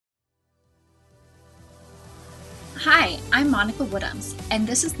Hi, I'm Monica Woodhams, and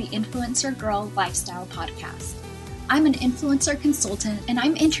this is the Influencer Girl Lifestyle Podcast. I'm an influencer consultant, and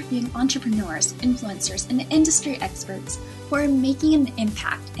I'm interviewing entrepreneurs, influencers, and industry experts who are making an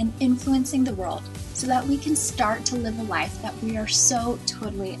impact and influencing the world so that we can start to live a life that we are so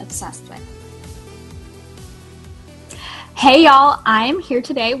totally obsessed with. Hey y'all, I'm here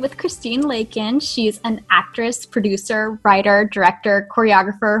today with Christine Lakin. She's an actress, producer, writer, director,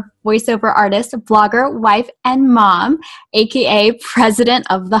 choreographer, voiceover artist, blogger, wife, and mom, aka President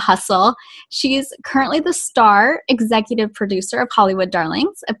of the Hustle. She's currently the star executive producer of Hollywood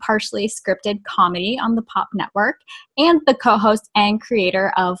Darlings, a partially scripted comedy on the Pop Network, and the co-host and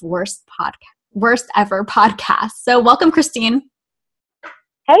creator of Worst Ever Podcast. So welcome, Christine.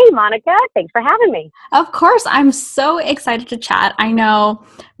 Hey, Monica. Thanks for having me. Of course. I'm so excited to chat. I know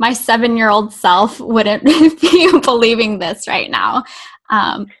my 7-year-old self wouldn't be believing this right now.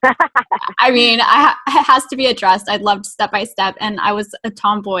 I mean, it has to be addressed. I loved Step by Step, and I was a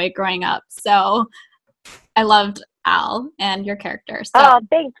tomboy growing up. So I loved Al and your character. So, oh,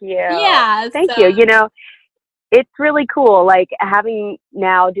 thank you. Yeah. Thank you. You know, it's really cool. Like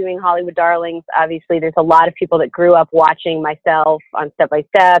doing Hollywood Darlings, obviously there's a lot of people that grew up watching myself on Step by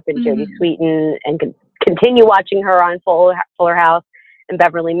Step and Jodie Sweetin and continue watching her on Fuller House and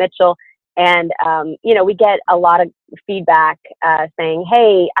Beverly Mitchell. And, we get a lot of feedback saying,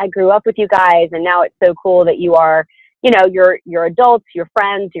 hey, I grew up with you guys and now it's so cool that you are, you're adults, your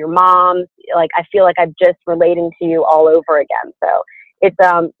friends, your moms. Like, I feel like I'm just relating to you all over again. So it's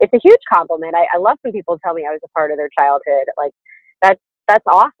a huge compliment. I love when people tell me I was a part of their childhood. Like that's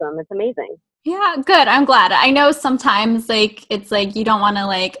awesome. It's amazing. Yeah, good. I'm glad. I know sometimes it's you don't want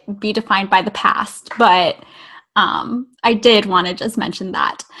to be defined by the past, but I did want to just mention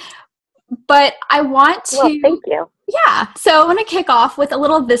that. But I want to. Well, thank you. Yeah. So I want to kick off with a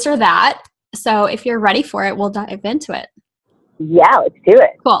little this or that. So if you're ready for it, we'll dive into it. Yeah, let's do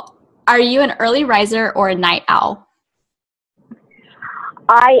it. Cool. Are you an early riser or a night owl?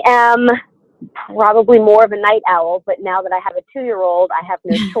 I am probably more of a night owl, but now that I have a 2-year-old, I have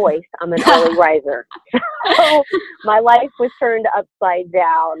no choice. I'm an early riser. So my life was turned upside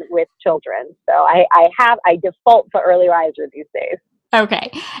down with children. So I default to early riser these days.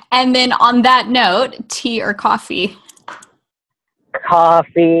 Okay. And then on that note, tea or coffee?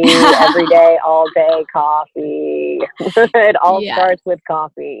 Coffee. Every day, all day, coffee. It all starts with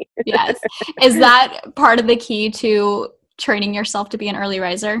coffee. Yes. Is that part of the key to training yourself to be an early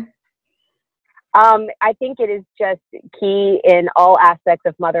riser? I think it is just key in all aspects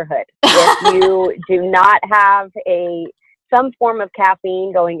of motherhood. If you do not have some form of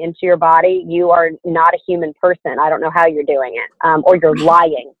caffeine going into your body, you are not a human person. I don't know how you're doing it. Or you're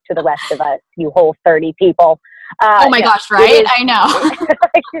lying to the rest of us, you whole 30 people. Oh my gosh, right? I know.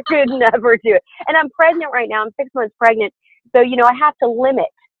 You could never do it. And I'm pregnant right now. I'm 6 months pregnant. So, I have to limit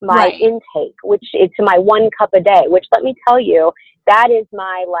my intake, which it's my 1 cup a day, which let me tell you, that is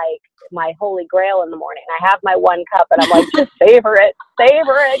my holy grail in the morning. I have my 1 cup and I'm like, just savor it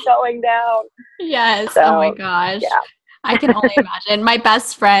going down. Yes. So, oh my gosh. Yeah. I can only imagine. My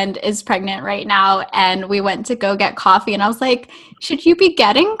best friend is pregnant right now and we went to go get coffee and I was like, should you be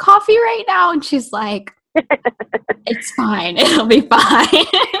getting coffee right now? And she's like, it's fine. It'll be fine.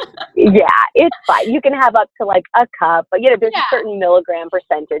 Yeah, it's fine. You can have up to a cup, but there's a certain milligram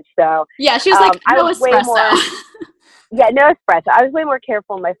percentage. So yeah, she was like, no espresso. No espresso. I was way more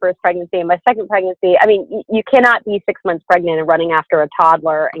careful in my first pregnancy. In my second pregnancy, I mean, you cannot be 6 months pregnant and running after a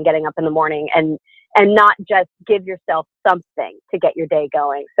toddler and getting up in the morning and not just give yourself something to get your day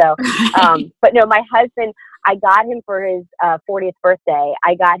going. So, but no, my husband, I got him for his 40th birthday.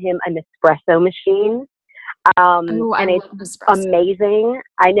 I got him an espresso machine. And it's amazing.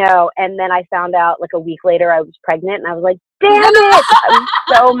 I know. And then I found out a week later I was pregnant and I was like, damn it. I was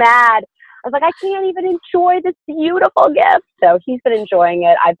so mad. I was like, I can't even enjoy this beautiful gift. So he's been enjoying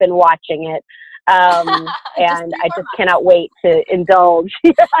it. I've been watching it. And I just cannot wait to indulge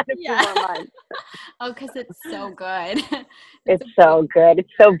in a few more months. Oh, because it's so good. It's so good.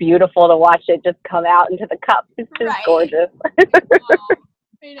 It's so beautiful to watch it just come out into the cup. It's just gorgeous.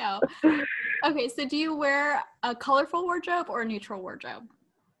 I know. Okay, so do you wear a colorful wardrobe or a neutral wardrobe?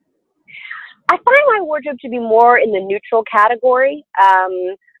 I find my wardrobe to be more in the neutral category.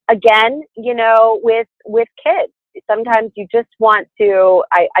 Again, with kids, sometimes you just want to,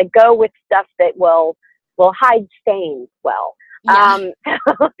 I go with stuff that will hide stains well. Yeah.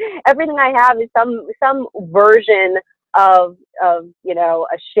 Everything I have is some version of a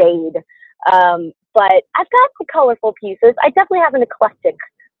shade. But I've got the colorful pieces. I definitely have an eclectic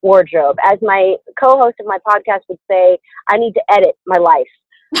wardrobe. As my co-host of my podcast would say, I need to edit my life.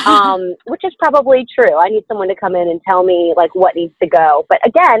 which is probably true. I need someone to come in and tell me like what needs to go. But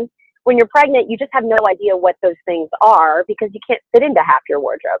again, when you're pregnant, you just have no idea what those things are because you can't fit into half your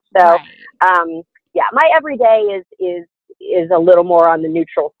wardrobe. So, Right. yeah, my everyday is a little more on the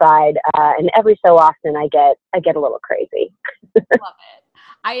neutral side, and every so often I get a little crazy. Love it.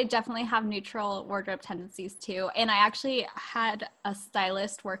 I definitely have neutral wardrobe tendencies too. And I actually had a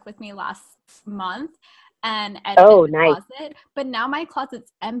stylist work with me last month and edited Oh, the nice. closet, but now my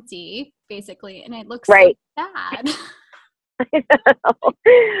closet's empty basically, and it looks so Right. bad.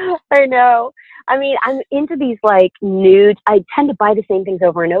 I know. I mean, I'm into these like nudes. I tend to buy the same things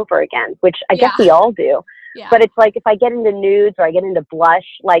over and over again, which I guess Yeah. we all do. Yeah. But it's like if I get into nudes or I get into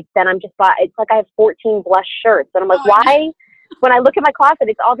blush, like then I'm just it's like I have 14 blush shirts, and I'm like, why? When I look at my closet,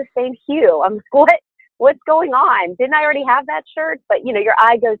 it's all the same hue. I'm like, what's going on? Didn't I already have that shirt? But you know, your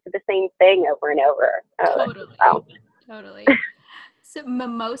eye goes to the same thing over and over. Totally. So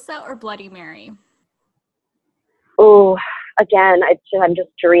mimosa or Bloody Mary? Oh, again, I'm just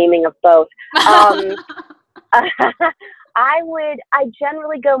dreaming of both. I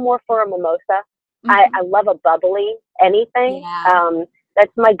generally go more for a mimosa. Mm-hmm. I love a bubbly anything. Yeah.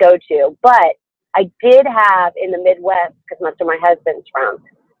 That's my go-to. But I did have in the Midwest, because that's where my husband's from,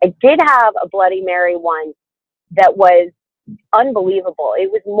 I did have a Bloody Mary one that was unbelievable.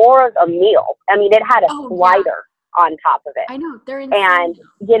 It was more of a meal. I mean, it had a slider on top of it. I know, they're insane. And,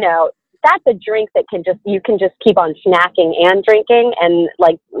 you know, that's a drink that you can just keep on snacking and drinking. And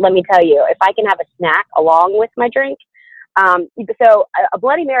like, let me tell you, if I can have a snack along with my drink, so a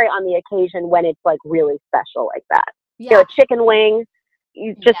Bloody Mary on the occasion when it's like really special like that. Yeah. You know, a chicken wing,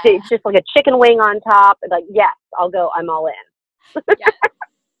 it's just like a chicken wing on top. Like, yes, I'm all in. Yeah.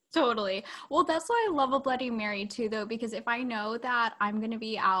 Totally. Well, that's why I love a Bloody Mary too, though, because if I know that I'm going to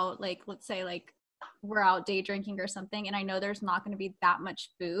be out, like, let's say like we're out day drinking or something, and I know there's not going to be that much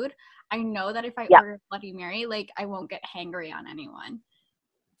food, I know that if I order Bloody Mary, like I won't get hangry on anyone.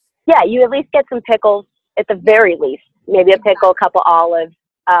 Yeah, you at least get some pickles at the very least. Maybe a pickle, a couple olives.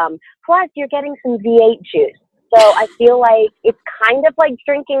 Plus, you're getting some V8 juice. So I feel like it's kind of like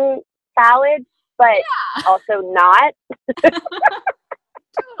drinking salad, but also not.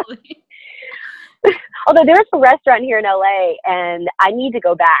 Totally. Although there's a restaurant here in LA, and I need to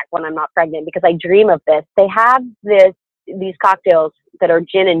go back when I'm not pregnant because I dream of this. They have these cocktails that are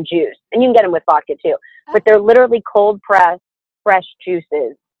gin and juice, and you can get them with vodka too. But they're literally cold pressed, fresh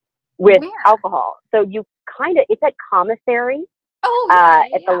juices with alcohol. So you it's at Commissary.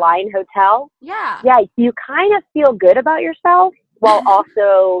 At the Line Hotel. Yeah. Yeah, you kind of feel good about yourself while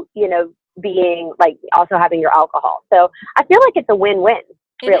also, you know, being like also having your alcohol. So I feel like it's a win-win.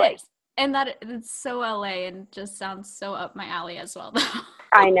 Really. It is. And that it's so LA and just sounds so up my alley as well.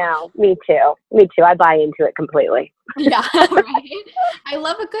 I know. Me too. I buy into it completely. Yeah, right. I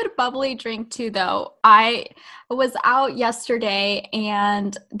love a good bubbly drink too, though. I was out yesterday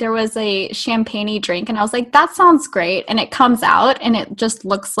and there was a champagne drink, and I was like, that sounds great. And it comes out and it just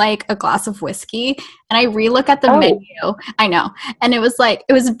looks like a glass of whiskey. And I relook at the menu. I know. And it was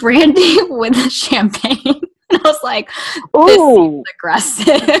brandy with champagne. And I was like, this seems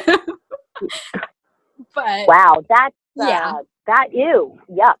aggressive. But wow, that's ew,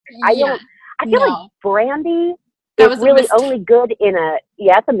 yuck. Yeah. I feel like brandy is really only good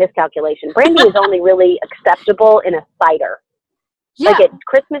it's a miscalculation. Brandy is only really acceptable in a cider. Yeah. Like at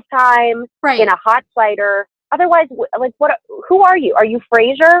Christmas time, in a hot cider. Otherwise, like, who are you? Are you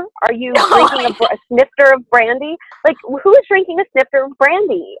Frasier? Are you drinking a snifter of brandy? Like, who is drinking a snifter of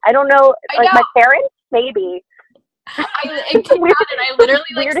brandy? I don't know. Like, my parents? Maybe. It came out and I literally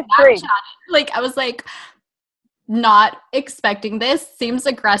like Snapchatted. Like, I was like, not expecting this. Seems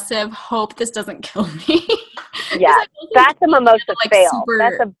aggressive. Hope this doesn't kill me. Yeah, that's a mimosa fail.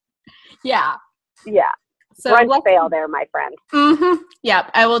 Yeah. So brunch fail there, my friend. Mm-hmm. Yeah,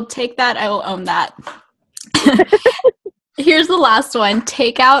 I will take that. I will own that. Here's the last one: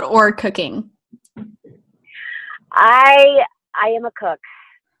 takeout or cooking? I am a cook.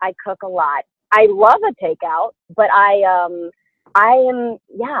 I cook a lot. I love a takeout, but I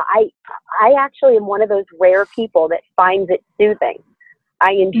actually am one of those rare people that finds it soothing.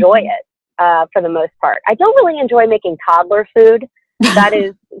 I enjoy it for the most part. I don't really enjoy making toddler food. That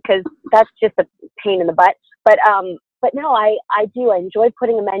is because that's just a pain in the butt. But no, I do. I enjoy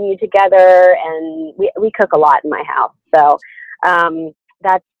putting a menu together, and we cook a lot in my house. So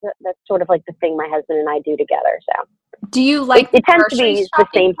that's sort of like the thing my husband and I do together. So do you like it tends to be the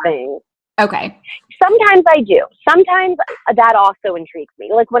same thing. Okay. Sometimes I do. Sometimes that also intrigues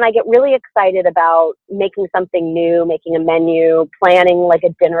me. Like when I get really excited about making something new, making a menu, planning like a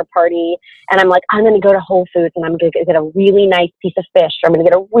dinner party, and I'm like, I'm going to go to Whole Foods and I'm going to get a really nice piece of fish, or I'm going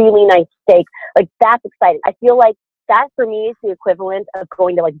to get a really nice steak. Like that's exciting. I feel like that for me is the equivalent of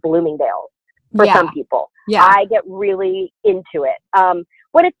going to like Bloomingdale's for some people. Yeah. I get really into it.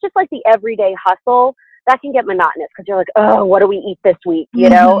 When it's just like the everyday hustle, that can get monotonous because you're like, oh, what do we eat this week? You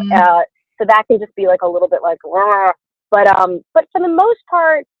know? So that can just be like a little bit like, rah. But for the most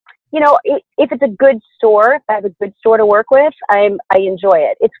part, you know, if it's a good store, if I have a good store to work with, I enjoy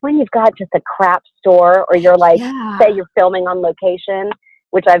it. It's when you've got just a crap store, or you're like, say you're filming on location,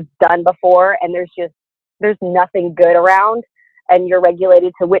 which I've done before, and there's nothing good around, and you're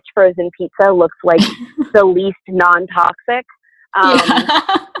regulated to which frozen pizza looks like the least non-toxic.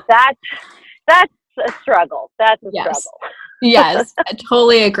 That's a struggle. That's a struggle. Yes, I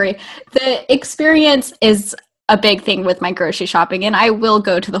totally agree. The experience is a big thing with my grocery shopping, and I will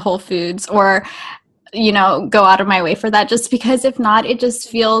go to the Whole Foods or, you know, go out of my way for that, just because if not, it just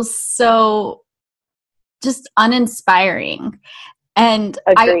feels so just uninspiring. And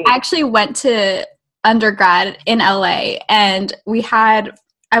Agreed. I actually went to undergrad in LA, and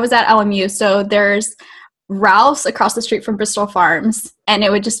I was at LMU, so there's Ralph's across the street from Bristol Farms, and it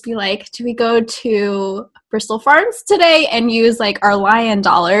would just be like, do we go to Bristol Farms today and use like our Lion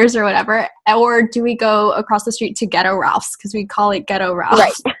dollars or whatever, or do we go across the street to Ghetto Ralph's, because we call it Ghetto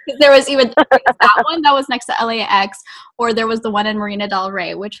Ralph's. Right. There was even that one that was next to LAX, or there was the one in Marina Del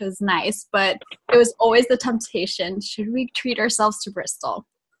Rey, which was nice, but it was always the temptation, should we treat ourselves to Bristol?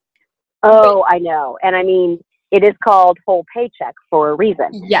 Oh, I know. And I mean, it is called Whole Paycheck for a reason.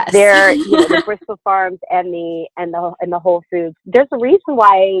 Yes. There, you know, the Bristol Farms and the Whole Foods. There's a reason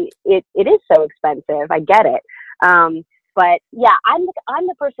why it is so expensive. I get it. But yeah, I'm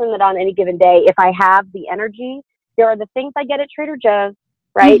the person that on any given day, if I have the energy, there are the things I get at Trader Joe's,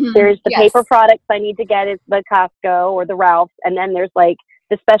 right? Mm-hmm. There's the paper products I need to get at the Costco or the Ralph's, and then there's like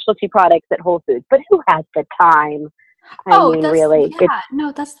the specialty products at Whole Foods. But who has the time? I mean, really. Yeah,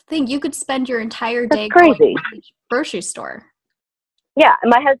 no, that's the thing. You could spend your entire day going to the grocery store. Yeah,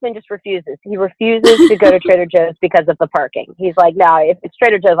 and my husband just refuses. He refuses to go to Trader Joe's because of the parking. He's like, no, if it's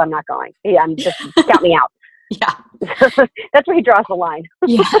Trader Joe's, I'm not going. I'm just, count me out. Yeah. That's where he draws the line.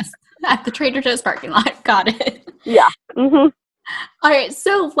 Yes, at the Trader Joe's parking lot. Got it. Yeah. Mm-hmm. All right,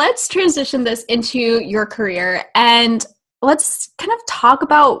 so let's transition this into your career, and let's kind of talk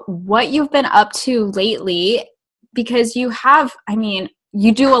about what you've been up to lately, because you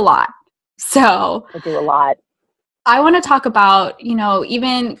do a lot. So I do a lot. I want to talk about, you know,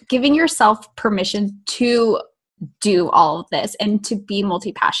 even giving yourself permission to do all of this and to be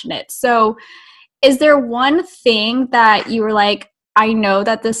multi-passionate. So is there one thing that you were like, I know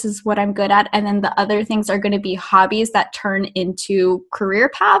that this is what I'm good at, and then the other things are going to be hobbies that turn into career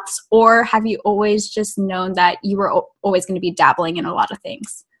paths? Or have you always just known that you were always going to be dabbling in a lot of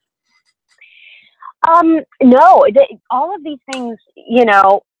things? No, all of these things, you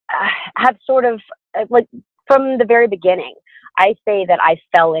know, have sort of like from the very beginning, I say that I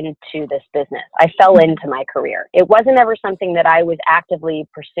fell into this business. I fell into my career. It wasn't ever something that I was actively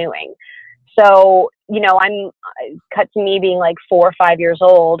pursuing. So, you know, cut to me being like 4 or 5 years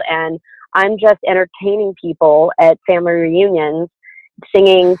old, and I'm just entertaining people at family reunions,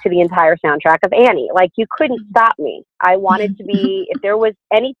 singing to the entire soundtrack of Annie. Like, you couldn't stop me. I wanted to be, if there was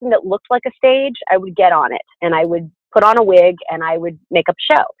anything that looked like a stage, I would get on it, and I would put on a wig and I would make up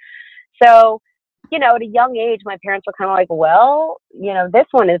a show. So, you know, at a young age, my parents were kind of like, well, you know, this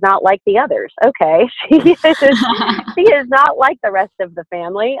one is not like the others. Okay. She is not like the rest of the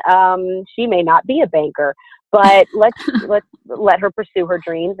family. She may not be a banker, but let's let her pursue her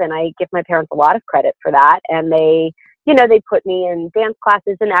dreams. And I give my parents a lot of credit for that. And they put me in dance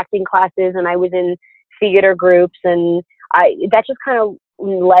classes and acting classes, and I was in theater groups, and that just kind of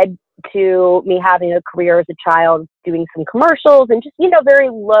led to me having a career as a child, doing some commercials and just, you know, very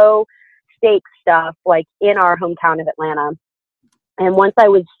low stake stuff like in our hometown of Atlanta. And once I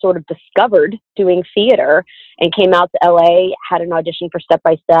was sort of discovered doing theater and came out to LA, had an audition for Step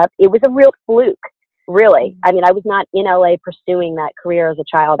by Step, it was a real fluke, really. I mean, I was not in LA pursuing that career as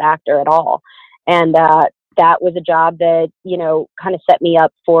a child actor at all. And that was a job that, you know, kind of set me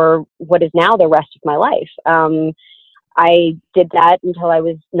up for what is now the rest of my life. I did that until I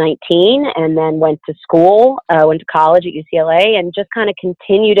was 19, and then went to school, went to college at UCLA, and just kind of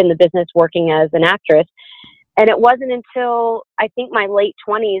continued in the business working as an actress. And it wasn't until I think my late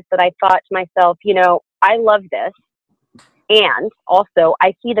 20s that I thought to myself, you know, I love this. And also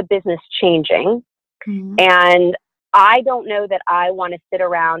I see the business changing. Mm-hmm. And I don't know that I want to sit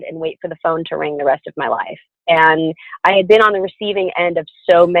around and wait for the phone to ring the rest of my life. And I had been on the receiving end of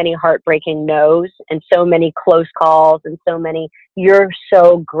so many heartbreaking no's and so many close calls and so many, you're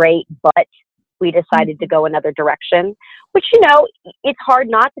so great, but we decided to go another direction, which, you know, it's hard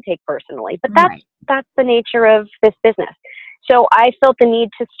not to take personally, but that's the nature of this business. So I felt the need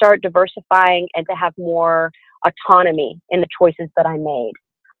to start diversifying and to have more autonomy in the choices that I made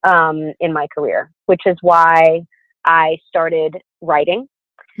in my career, which is why I started writing.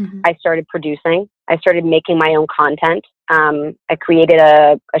 I started producing. I started making my own content. I created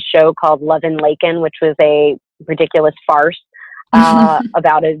a show called Lakin, which was a ridiculous farce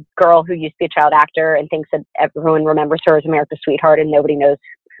about a girl who used to be a child actor and thinks that everyone remembers her as America's sweetheart and nobody knows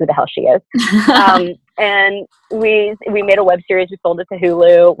who the hell she is. And we made a web series. We sold it to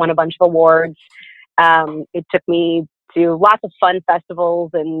Hulu, won a bunch of awards. It took me to lots of fun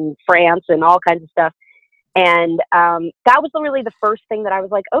festivals in France and all kinds of stuff. And that was really the first thing that I was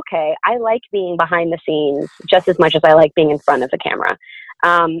like, okay, I like being behind the scenes just as much as I like being in front of the camera.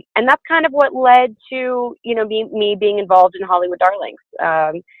 And that's kind of what led to, you know, me being involved in Hollywood Darlings.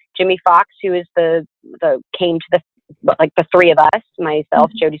 Jimmy Fox, who is came to the three of us,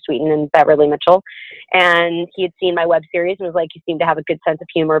 myself, Jodie Sweetin, and Beverly Mitchell. And he had seen my web series and was like, you seem to have a good sense of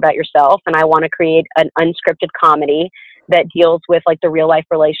humor about yourself. And I want to create an unscripted comedy that deals with like the real life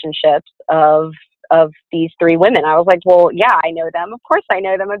relationships of these three women. I was like, well, yeah, I know them. Of course I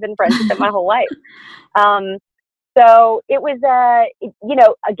know them. I've been friends with them my whole life. So it was, you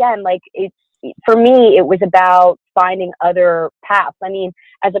know, again, like for me, it was about finding other paths. I mean,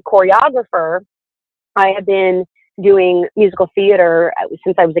 as a choreographer, I had been doing musical theater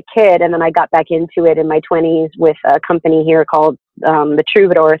since I was a kid. And then I got back into it in my 20s with a company here called the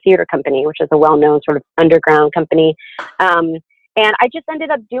Troubadour Theater Company, which is a well-known sort of underground company. And I just ended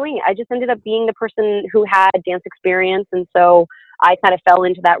up doing it. I just ended up being the person who had dance experience. And so I kind of fell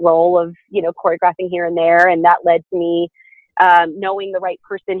into that role of, you know, choreographing here and there. And that led to me knowing the right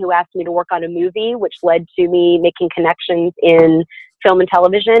person who asked me to work on a movie, which led to me making connections in film and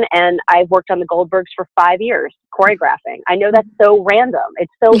television. And I worked on the Goldbergs for 5 years choreographing. I know that's so random.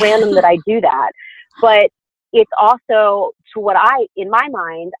 It's so random that I do that. But it's also to what in my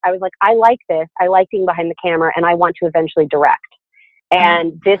mind, I was like, I like this. I like being behind the camera and I want to eventually direct.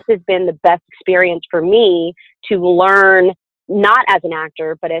 And this has been the best experience for me to learn, not as an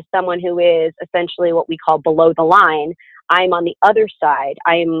actor, but as someone who is essentially what we call below the line. I'm on the other side.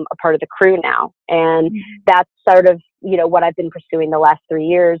 I'm a part of the crew now. And that's sort of, you know, what I've been pursuing the last 3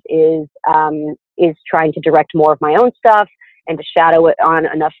 years is trying to direct more of my own stuff and to shadow it on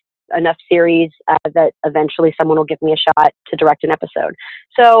enough series that eventually someone will give me a shot to direct an episode.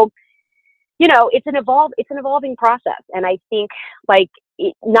 So, you know, it's an evolving process. And I think like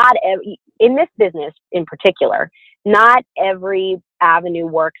in this business in particular, not every avenue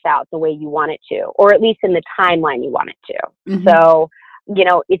works out the way you want it to, or at least in the timeline you want it to. So, you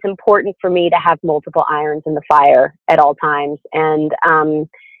know, it's important for me to have multiple irons in the fire at all times. And,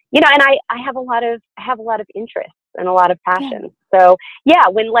 you know, and I have a lot of interests and a lot of passion. So yeah,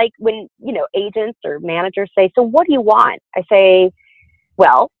 when, you know, agents or managers say, so what do you want? I say,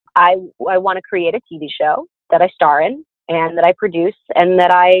 well, I want to create a TV show that I star in and that I produce and that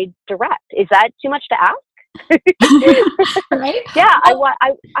I direct. Is that too much to ask? Right? Yeah, well,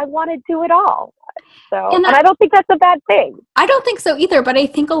 I want to do it all. So, and I don't think that's a bad thing. I don't think so either, but I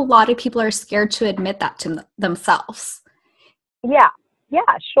think a lot of people are scared to admit that to themselves. Yeah,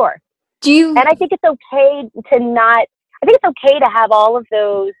 sure. And I think it's okay to have all of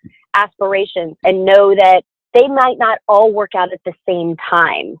those aspirations and know that they might not all work out at the same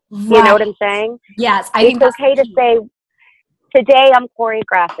time. Right. You know what I'm saying? Yes. It's okay to say, today I'm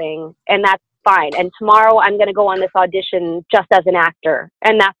choreographing and that's fine. And tomorrow I'm going to go on this audition just as an actor.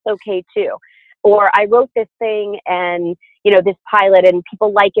 And that's okay too. Or I wrote this thing and, you know, this pilot and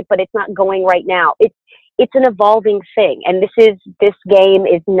people like it, but it's not going right now. It's an evolving thing. And this game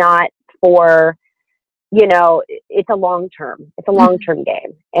is not for, you know, it's a long-term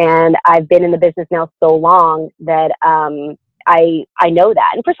game. And I've been in the business now so long that, I know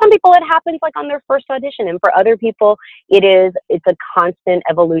that. And for some people it happens like on their first audition. And for other people it's a constant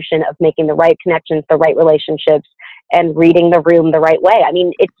evolution of making the right connections, the right relationships, and reading the room the right way. I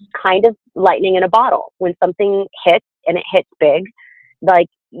mean, it's kind of lightning in a bottle. When something hits and it hits big, like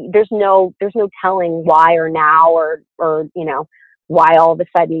there's no telling why or now or, you know, why all of a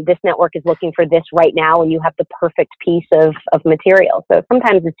sudden this network is looking for this right now and you have the perfect piece of material. So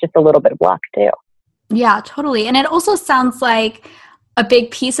sometimes it's just a little bit of luck too. Yeah, totally. And it also sounds like a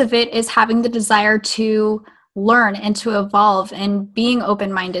big piece of it is having the desire to learn and to evolve and being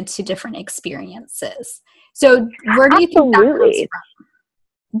open-minded to different experiences. So where do you think that comes Absolutely.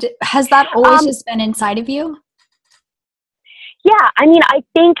 from? Has that always just been inside of you? Yeah, I mean, I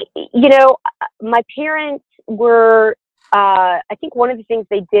think, my parents were, I think one of the things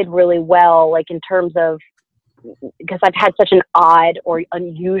they did really well, like in terms of, because I've had such an odd or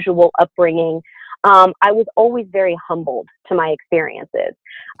unusual upbringing, I was always very humbled to my experiences.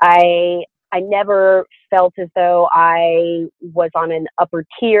 I never felt as though I was on an upper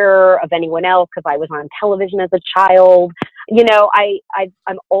tier of anyone else because I was on television as a child.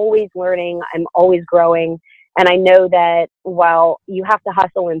 I'm always learning. I'm always growing. And I know that while you have to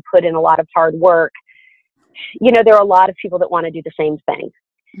hustle and put in a lot of hard work, there are a lot of people that want to do the same thing.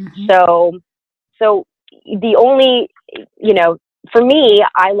 Mm-hmm. So the only, for me,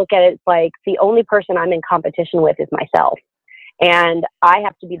 I look at it like the only person I'm in competition with is myself. And I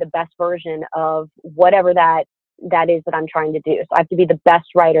have to be the best version of whatever that is that I'm trying to do. So I have to be the best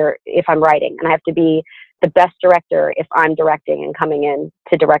writer if I'm writing, and I have to be the best director if I'm directing and coming in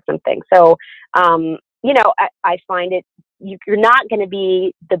to direct something. So, I find you're not going to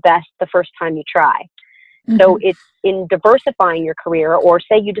be the best the first time you try. Mm-hmm. So it's in diversifying your career, or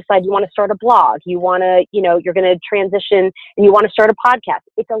say you decide you want to start a blog, you want to, you're going to transition and you want to start a podcast.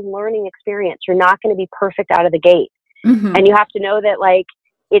 It's a learning experience. You're not going to be perfect out of the gate. Mm-hmm. And you have to know that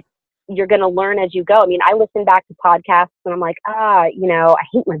you're going to learn as you go. I mean, I listen back to podcasts and I'm like, I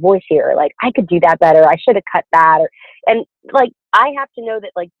hate my voice here. Like, I could do that better. I should have cut that. And I have to know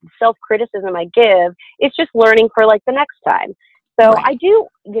that self-criticism I give, it's just learning for the next time. So Right.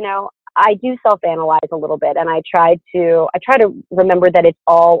 I do self-analyze a little bit, and I try to remember that it's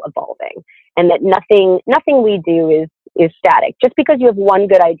all evolving, and that nothing we do is static. Just because you have one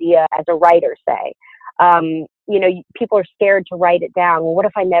good idea as a writer, say, people are scared to write it down. Well, what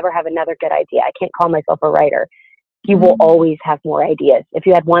if I never have another good idea? I can't call myself a writer. You will always have more ideas. If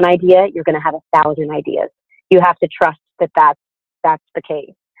you had one idea, you're going to have 1,000 ideas. You have to trust that that's the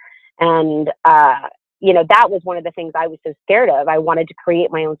case. And, that was one of the things I was so scared of. I wanted to create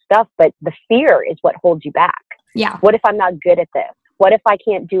my own stuff, but the fear is what holds you back. Yeah. What if I'm not good at this? What if I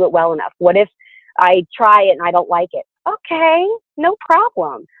can't do it well enough? What if I try it and I don't like it? Okay, no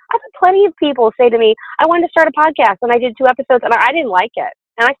problem. I've had plenty of people say to me, I wanted to start a podcast, and I did 2 episodes and I didn't like it,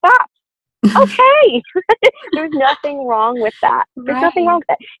 and I stopped. Okay. There's nothing wrong with that. There's nothing wrong with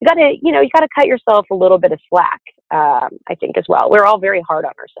that. You gotta cut yourself a little bit of slack, I think, as well. We're all very hard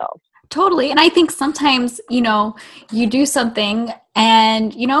on ourselves. Totally. And I think sometimes, you do something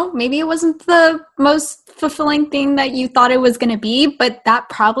and, maybe it wasn't the most fulfilling thing that you thought it was going to be, but that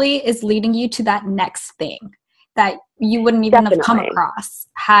probably is leading you to that next thing that you wouldn't even have come across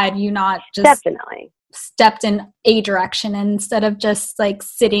had you not just stepped in a direction instead of just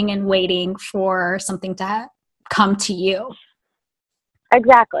sitting and waiting for something to come to you.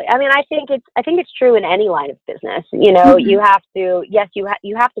 Exactly. I mean, I think it's true in any line of business. You have to,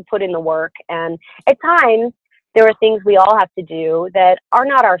 you have to put in the work, and at times there are things we all have to do that are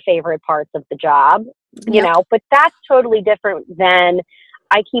not our favorite parts of the job, but that's totally different than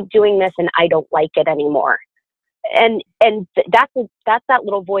I keep doing this and I don't like it anymore. And that's that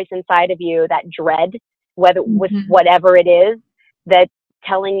little voice inside of you, that dread, with whatever it is, that's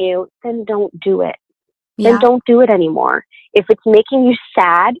telling you, then don't do it. Then don't do it anymore. If it's making you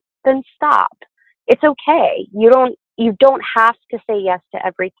sad, then stop. It's okay. You don't have to say yes to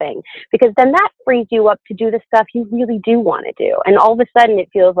everything, because then that frees you up to do the stuff you really do want to do. And all of a sudden it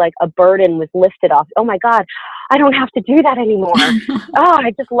feels like a burden was lifted off. Oh my God, I don't have to do that anymore.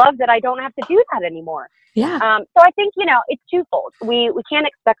 I just love that I don't have to do that anymore. Yeah. So I think, it's twofold. We can't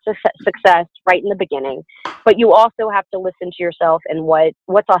expect success right in the beginning, but you also have to listen to yourself and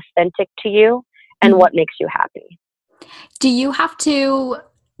what's authentic to you and what makes you happy. Do you have to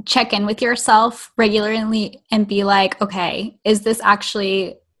check in with yourself regularly and be like, okay, is this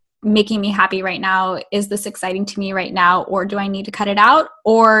actually making me happy right now? Is this exciting to me right now? Or do I need to cut it out?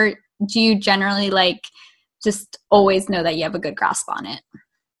 Or do you generally just always know that you have a good grasp on it?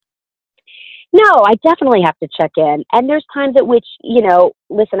 No, I definitely have to check in. And there's times at which,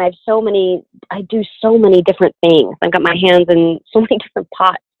 listen, I do so many different things. I've got my hands in so many different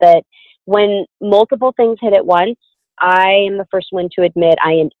pots that when multiple things hit at once, I am the first one to admit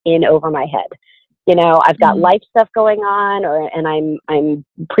I am in over my head. I've got life stuff going on, and I'm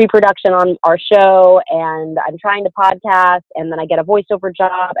pre-production on our show, and I'm trying to podcast, and then I get a voiceover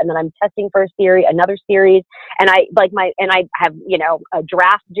job, and then I'm testing for another series, and I have a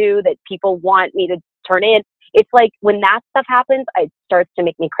draft due that people want me to turn in. It's like when that stuff happens, it starts to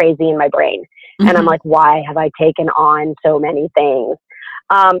make me crazy in my brain, and I'm like, why have I taken on so many things?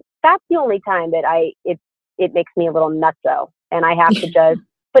 That's the only time that it makes me a little nutso, and I have to just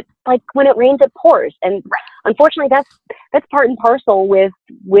but like when it rains, it pours. And unfortunately, that's part and parcel with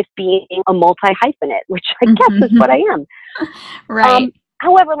being a multi-hyphenate, which I guess is what I am. Right.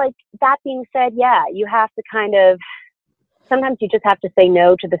 However, like that being said, yeah, you have to kind of, sometimes you just have to say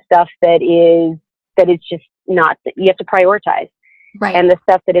no to the stuff that is just not, you have to prioritize. Right. And the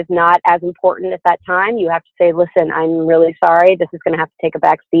stuff that is not as important at that time, you have to say, listen, I'm really sorry. This is going to have to take a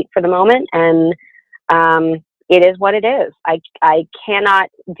back seat for the moment. And it is what it is. I cannot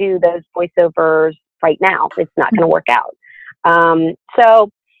do those voiceovers right now. It's not going to work out.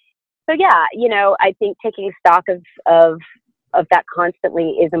 So yeah, you know, I think taking stock of that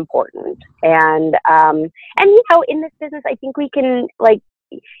constantly is important. And you know, in this business, I think we can, like,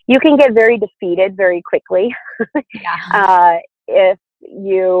 you can get very defeated very quickly. Yeah. If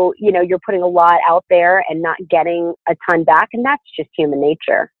you know, you're putting a lot out there and not getting a ton back. And that's just human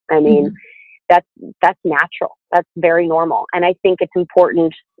nature. I mean, that's natural. That's very normal. And I think it's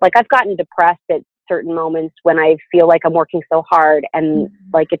important. Like, I've gotten depressed at certain moments when I feel like I'm working so hard and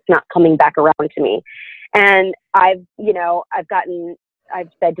like it's not coming back around to me. And I've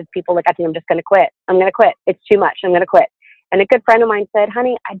said to people, like, I think I'm just going to quit. I'm going to quit. It's too much. I'm going to quit. And a good friend of mine said,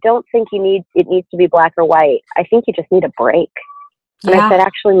 honey, I don't think it needs to be black or white. I think you just need a break. And I said,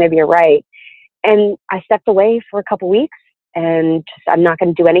 actually, maybe you're right. And I stepped away for a couple weeks and I'm not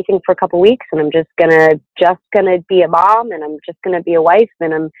going to do anything for a couple weeks. And I'm just going to be a mom, and I'm just going to be a wife,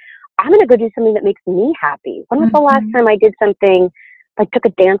 and I'm going to go do something that makes me happy. When was the last time I did something, like took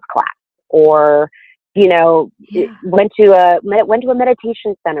a dance class, or, you know, went to a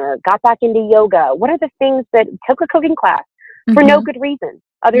meditation center, got back into yoga? What are the things that, took a cooking class for no good reason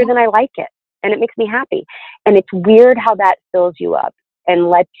other than I like it and it makes me happy? And it's weird how that fills you up and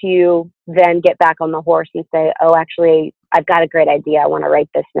lets you then get back on the horse and say, oh, actually, I've got a great idea. I want to write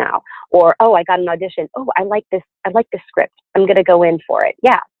this now. Or, oh, I got an audition. Oh, I like this. I like this script. I'm going to go in for it.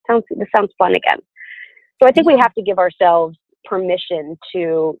 Yeah. This sounds fun again. So I think we have to give ourselves permission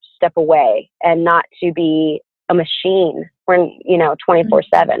to step away and not to be a machine when, you know,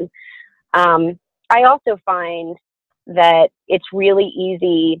 24/7. I also find that it's really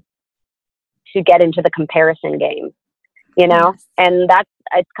easy to get into the comparison game, you know, and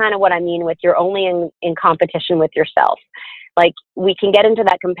it's kind of what I mean with, you're only in competition with yourself. Like, we can get into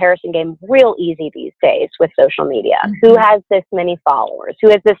that comparison game real easy these days with social media. Who has this many followers? Who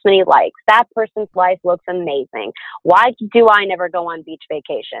has this many likes? That person's life looks amazing. Why do I never go on beach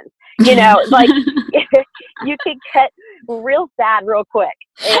vacations? You know, like, you can get real sad real quick.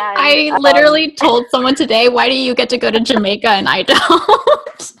 And I literally told someone today, why do you get to go to Jamaica and I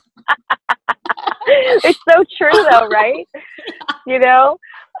don't? It's so true though, right? You know?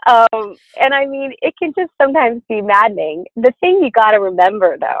 And I mean, it can just sometimes be maddening. The thing you got to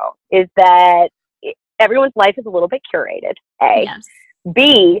remember though, is that everyone's life is a little bit curated, A. Yes.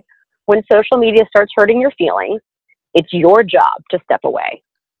 B, when social media starts hurting your feelings, it's your job to step away.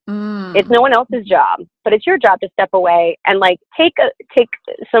 It's no one else's job, but it's your job to step away and like take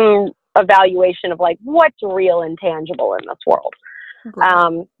some evaluation of like what's real and tangible in this world.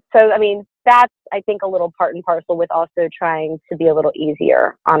 Right. So, I mean, that's, I think, a little part and parcel with also trying to be a little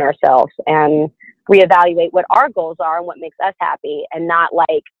easier on ourselves and reevaluate what our goals are and what makes us happy, and not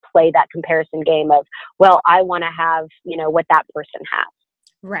like play that comparison game of, well, I want to have, you know, what that person has.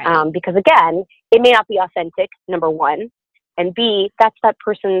 Right. Because again, it may not be authentic, number one, and B, that's that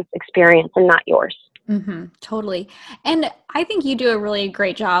person's experience and not yours. Totally. And I think you do a really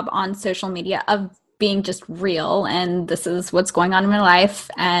great job on social media of being just real, and this is what's going on in my life,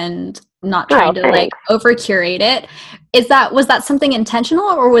 and not trying to like over curate it. Was that something intentional,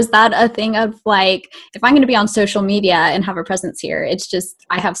 or was that a thing of like, if I'm going to be on social media and have a presence here, it's just,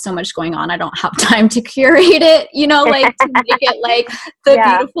 I have so much going on, I don't have time to curate it, you know, like to make it like the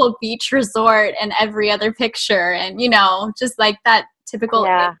beautiful beach resort and every other picture, and, you know, just like that typical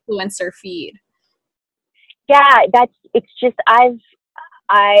influencer feed. Yeah, it's just, I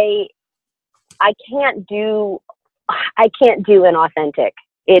can't do inauthentic.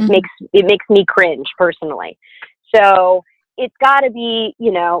 It makes me cringe personally. So it's got to be,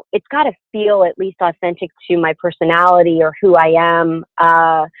 you know, it's got to feel at least authentic to my personality or who I am,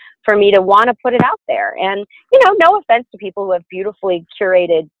 for me to want to put it out there. And, you know, no offense to people who have beautifully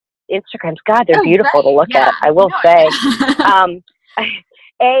curated Instagrams. God, they're beautiful to look at, I will say.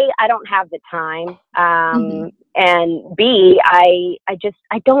 I don't have the time. And B, I'm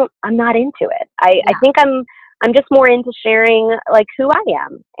not into it. I think I'm just more into sharing like who I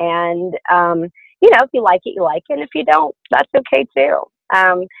am. And, you know, if you like it, you like it. And if you don't, that's okay too.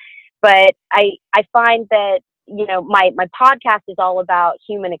 But I find that, you know, my podcast is all about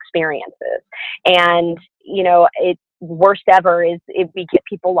human experiences. And, you know, worst ever is if we get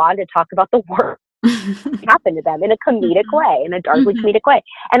people on to talk about the worst happened to them in a comedic way, in a darkly comedic way.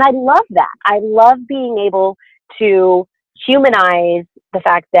 And I love that. I love being able to humanize the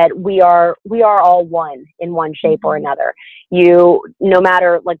fact that we are all one in one shape or another. You, no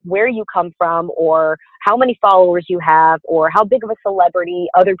matter like where you come from or how many followers you have or how big of a celebrity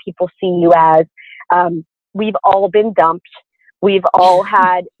other people see you as, we've all been dumped. We've all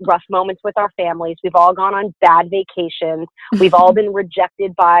had rough moments with our families. We've all gone on bad vacations. We've all been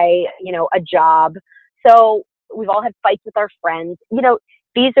rejected by, a job. So we've all had fights with our friends.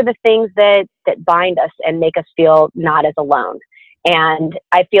 These are the things that bind us and make us feel not as alone. And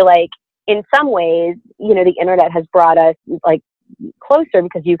I feel like in some ways, the internet has brought us like closer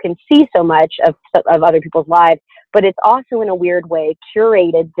because you can see so much of other people's lives, but it's also in a weird way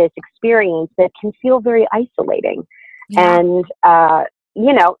curated this experience that can feel very isolating. Yeah. And,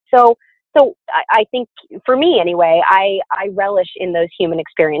 so I think for me anyway, I relish in those human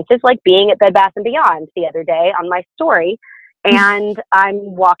experiences, like being at Bed Bath & Beyond the other day on my story. And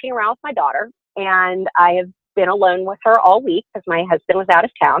I'm walking around with my daughter, and I have been alone with her all week because my husband was out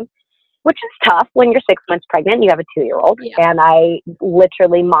of town, which is tough when you're 6 months pregnant and you have a 2-year-old, and I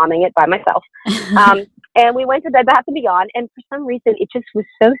literally momming it by myself. And we went to Bed Bath & Beyond, and for some reason, it just was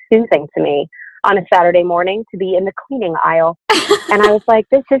so soothing to me on a Saturday morning to be in the cleaning aisle. And I was like,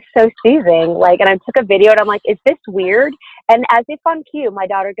 this is so soothing. Like, and I took a video and I'm like, is this weird? And as if on cue, my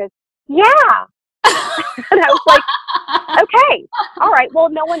daughter goes, yeah. And I was like, okay, all right. Well,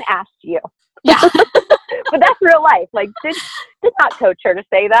 no one asked you. Yeah. But that's real life. Like, did not coach her to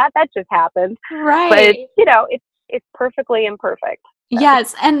say that. That just happened. Right. But it's perfectly imperfect.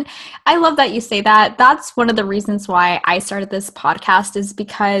 Yes. And I love that you say that. That's one of the reasons why I started this podcast, is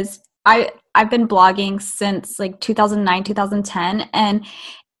because I've been blogging since like 2009, 2010. And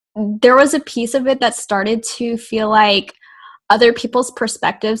there was a piece of it that started to feel like other people's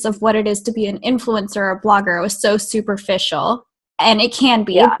perspectives of what it is to be an influencer or a blogger. It was so superficial, and it can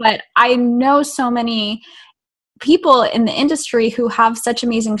be, but I know so many people in the industry who have such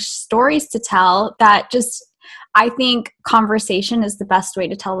amazing stories to tell that just, I think conversation is the best way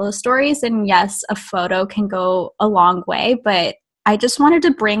to tell those stories. And yes, a photo can go a long way, but I just wanted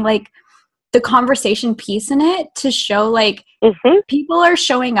to bring like the conversation piece in it to show like people are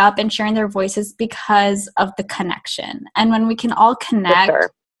showing up and sharing their voices because of the connection. And when we can all connect,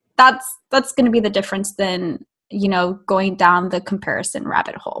 that's going to be the difference than, going down the comparison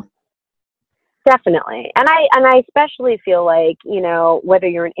rabbit hole. Definitely. And I especially feel like, whether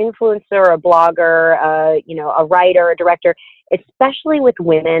you're an influencer, a blogger, a writer, a director, especially with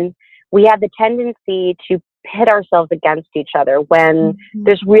women, we have the tendency to pit ourselves against each other when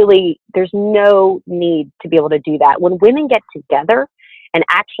there's no need to be able to do that. When women get together and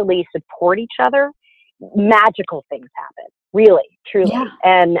actually support each other, magical things happen, really, truly. Yeah.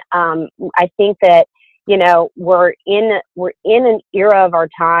 And I think that, we're in an era of our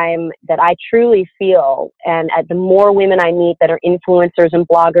time that I truly feel, and the more women I meet that are influencers and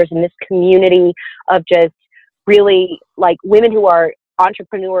bloggers in this community of just really like women who are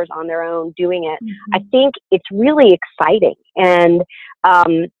entrepreneurs on their own doing it, I think it's really exciting. And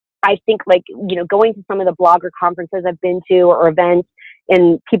I think like, going to some of the blogger conferences I've been to or events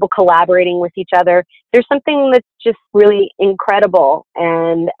and people collaborating with each other, there's something that's just really incredible.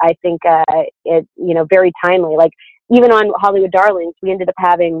 And I think it, very timely. Like even on Hollywood Darlings, we ended up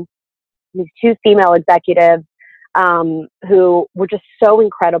having these 2 female executives who were just so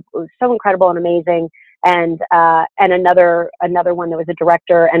incredible and amazing. And another one that was a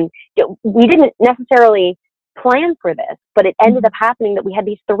director. And we didn't necessarily plan for this, but it ended up happening that we had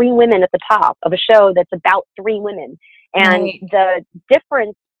these 3 women at the top of a show that's about 3 women. And the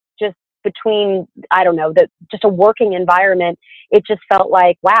difference just between, I don't know, just a working environment, it just felt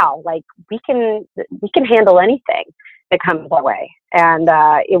like, wow, like we can handle anything that comes our way. And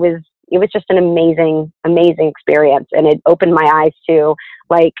it was just an amazing experience. And it opened my eyes to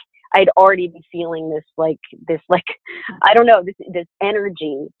like, I'd already been feeling this I don't know, this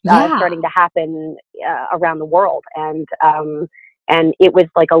energy starting to happen around the world. And it was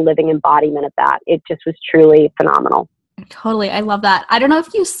like a living embodiment of that. It just was truly phenomenal. Totally. I love that. I don't know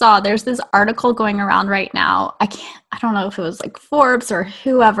if you saw, there's this article going around right now. I don't know if it was like Forbes or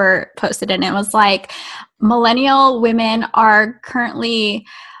whoever posted it. And it was like millennial women are currently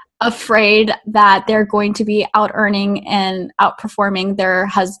afraid that they're going to be out earning and outperforming their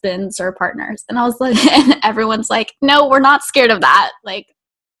husbands or partners. And I was like, and everyone's like, no, we're not scared of that. Like,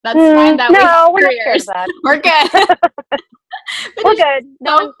 that's fine that we're not scared of that. We're good. We're good.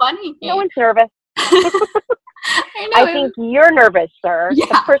 So funny. No one's nervous. I I know. think you're nervous, sir. Yeah,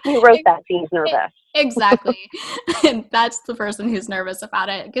 The person who wrote that seems nervous. exactly. And that's the person who's nervous about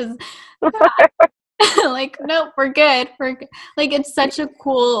it because, like, nope, we're good. Like, it's such a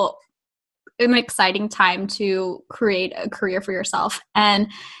cool, an exciting time to create a career for yourself. And,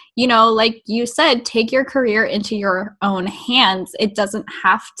 like you said, take your career into your own hands. It doesn't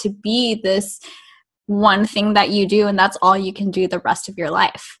have to be this one thing that you do and that's all you can do the rest of your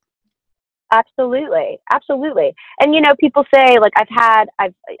life. Absolutely. Absolutely. And, people say, like,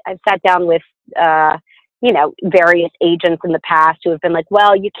 I've sat down with, various agents in the past who have been like,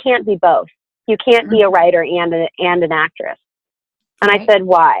 well, you can't be both. You can't be a writer and an actress. And Right. I said,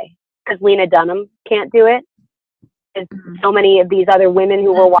 why? Because Lena Dunham can't do it. So many of these other women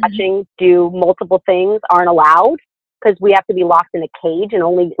who we're watching do multiple things aren't allowed because we have to be locked in a cage and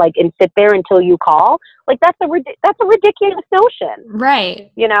only and sit there until you call. Like, that's a ridiculous notion.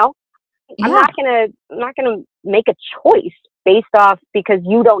 Right. Yeah. I'm not gonna make a choice based off because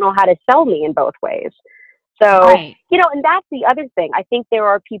you don't know how to sell me in both ways. So, right. And that's the other thing. I think there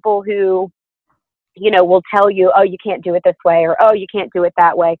are people who, will tell you, oh, you can't do it this way, or, oh, you can't do it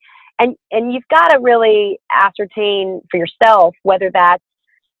that way. And you've got to really ascertain for yourself whether that's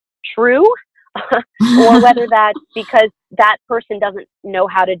true or whether that's because that person doesn't know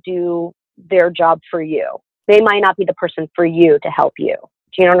how to do their job for you. They might not be the person for you to help you.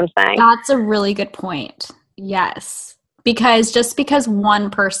 Do you know what I'm saying? That's a really good point. Yes. Because just because one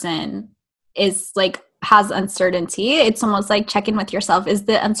person is has uncertainty, it's almost like checking with yourself. Is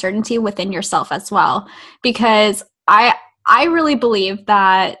the uncertainty within yourself as well? Because I really believe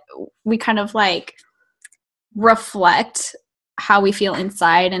that we kind of reflect how we feel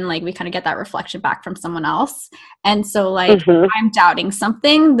inside and we kind of get that reflection back from someone else. And so if I'm doubting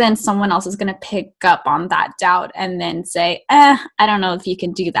something, then someone else is going to pick up on that doubt and then say, I don't know if you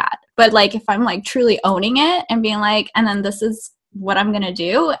can do that. But if I'm truly owning it and being and then this is what I'm going to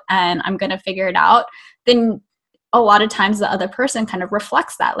do and I'm going to figure it out, then a lot of times the other person kind of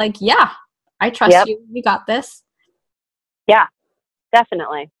reflects that yeah, I trust you. You got this. Yeah,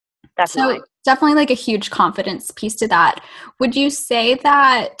 definitely. So definitely a huge confidence piece to that. Would you say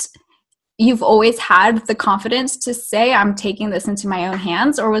that you've always had the confidence to say, I'm taking this into my own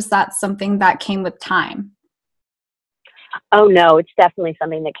hands, or was that something that came with time? Oh, no, it's definitely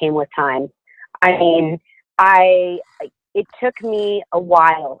something that came with time. I mean, it took me a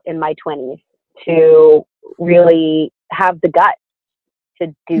while in my 20s to really have the guts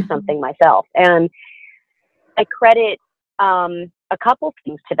to do something myself. And I credit a couple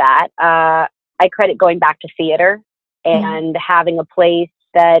things to that. I credit going back to theater and having a place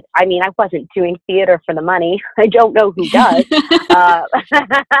that, I wasn't doing theater for the money. I don't know who does. But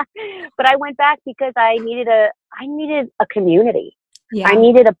I went back because I needed a community. Yeah. I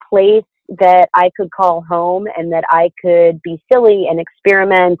needed a place that I could call home and that I could be silly and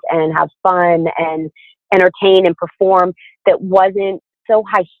experiment and have fun and entertain and perform that wasn't so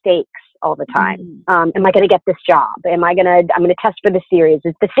high stakes all the time. Am I going to get this job? I'm going to test for the series.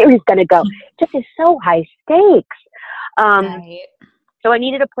 Is the series going to go? Just is so high stakes. Right. So I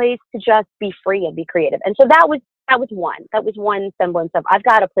needed a place to just be free and be creative. And so that was one semblance of, I've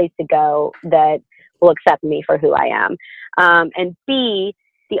got a place to go that will accept me for who I am. And B,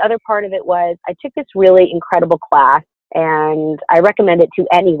 the other part of it was I took this really incredible class and I recommend it to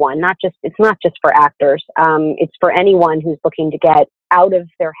anyone, it's not just for actors. It's for anyone who's looking to get out of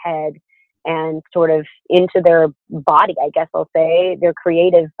their head and sort of into their body, I guess I'll say, their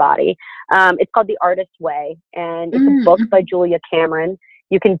creative body. It's called The Artist's Way, and it's a book by Julia Cameron.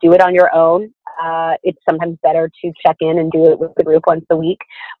 You can do it on your own. It's sometimes better to check in and do it with the group once a week.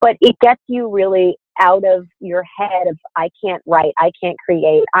 But it gets you really out of your head of, I can't write, I can't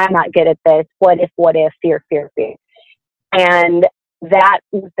create, I'm not good at this, what if, fear. And that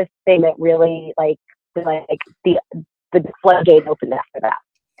was the thing that really the floodgate opened after that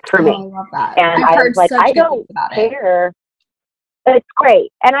for me. I love that. And I was like, I don't care. It's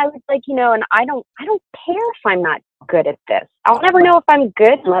great. And I was like, and I don't care if I'm not good at this. I'll never know if I'm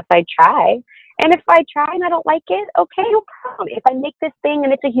good unless I try. And if I try and I don't like it, okay, no problem. If I make this thing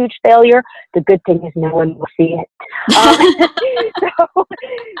and it's a huge failure, the good thing is no one will see it.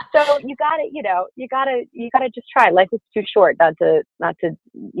 So you gotta just try. Life is too short not to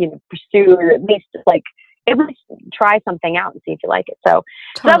pursue, or at least try something out and see if you like it. So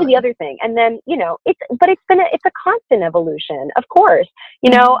that was the other thing. And then, it's a constant evolution, of course.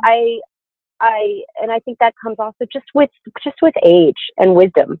 I think that comes also just with age and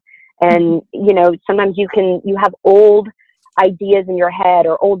wisdom. And, sometimes you have old ideas in your head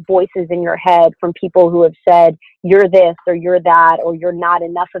or old voices in your head from people who have said, you're this or you're that, or you're not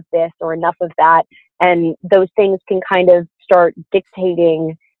enough of this or enough of that. And those things can kind of start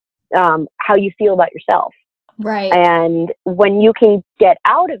dictating how you feel about yourself. Right. And when you can get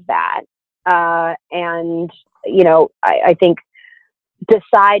out of that, and, I think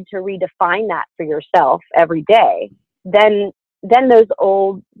decide to redefine that for yourself every day, then those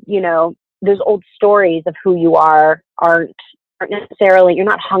old stories of who you are aren't necessarily, you're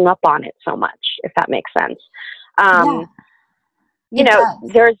not hung up on it so much, if that makes sense.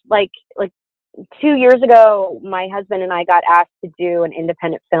 There's like 2 years ago, my husband and I got asked to do an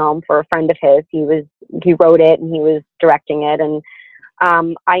independent film for a friend of his. He wrote it and he was directing it. And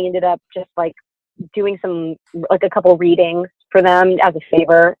I ended up just like doing a couple readings for them as a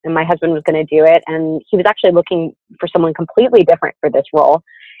favor. And my husband was going to do it. And he was actually looking for someone completely different for this role.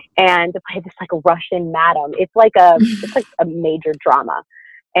 And to play this like a Russian madam, it's like a major drama.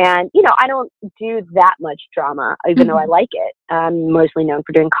 And, I don't do that much drama, even though I like it. I'm mostly known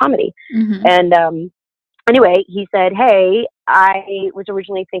for doing comedy. Mm-hmm. And anyway, he said, hey, I was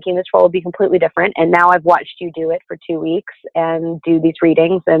originally thinking this role would be completely different. And now I've watched you do it for 2 weeks and do these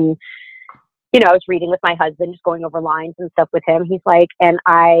readings. And, I was reading with my husband, just going over lines and stuff with him. He's like, and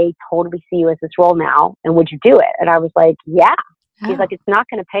I totally see you as this role now. And would you do it? And I was like, yeah. Oh. He's like, it's not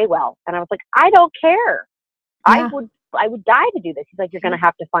going to pay well. And I was like, I don't care. Yeah. I would die to do this. He's like, you're going to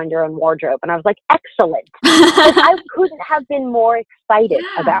have to find your own wardrobe. And I was like, excellent. I couldn't have been more excited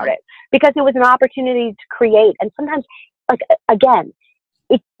about it because it was an opportunity to create. And sometimes, like, again,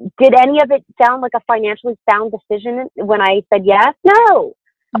 did any of it sound like a financially sound decision when I said yes? No,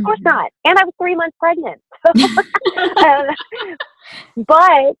 of course not. And I was 3 months pregnant.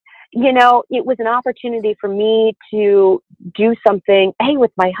 But, it was an opportunity for me to do something, A,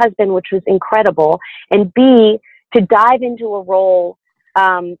 with my husband, which was incredible, and B, to dive into a role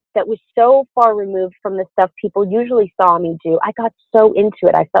that was so far removed from the stuff people usually saw me do. I got so into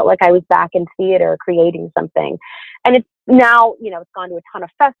it. I felt like I was back in theater creating something. And it's now, it's gone to a ton of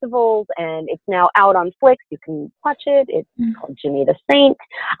festivals and it's now out on Flix. You can watch it. It's called Jimmy the Saint.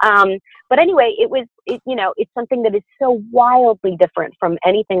 But anyway, it's something that is so wildly different from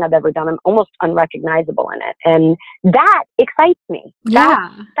anything I've ever done. I'm almost unrecognizable in it. And that excites me.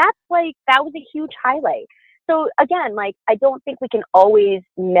 Yeah. That was a huge highlight. So again, I don't think we can always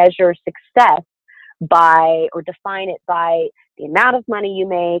measure success by or define it by the amount of money you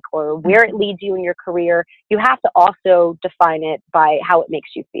make or where it leads you in your career. You have to also define it by how it makes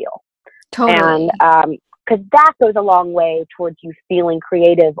you feel. Totally. And because that goes a long way towards you feeling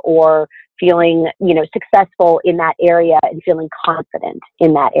creative or feeling, successful in that area and feeling confident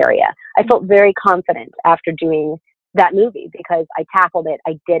in that area. I felt very confident after doing that movie because I tackled it.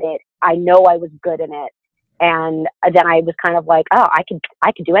 I did it. I know I was good in it. And then I was kind of like, oh, I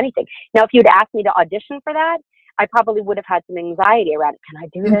could do anything. Now, if you'd asked me to audition for that, I probably would have had some anxiety around it. Can I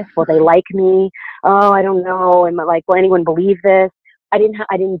do this? Will they like me? Oh, I don't know. And like, will anyone believe this? I didn't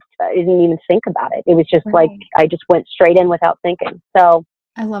even think about it. It was just like, I just went straight in without thinking. So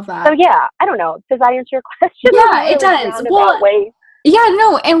I love that. So yeah, I don't know. Does that answer your question? Yeah, it does. Well, yeah,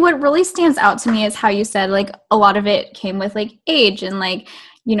 no. And what really stands out to me is how you said, like, a lot of it came with like age and like,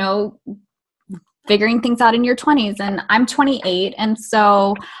 figuring things out in your 20s, and I'm 28. And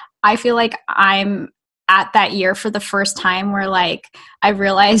so I feel like I'm at that year for the first time where like I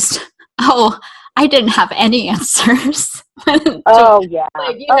realized, oh, I didn't have any answers. Oh yeah.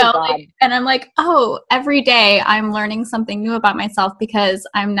 And I'm like, oh, every day I'm learning something new about myself because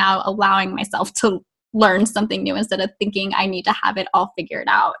I'm now allowing myself to learn something new instead of thinking I need to have it all figured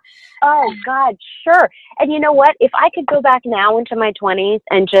out. Oh God, sure. And you know what? If I could go back now into my 20s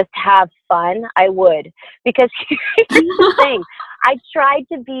and just have fun, I would. Because here's the thing. I tried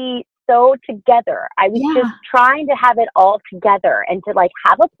to be so together. I was just trying to have it all together and to like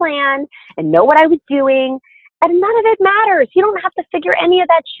have a plan and know what I was doing. And none of it matters. You don't have to figure any of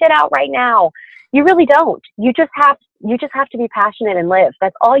that shit out right now. You really don't. You just have to be passionate and live.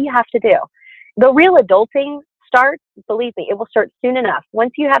 That's all you have to do. The real adulting starts, believe me, it will start soon enough.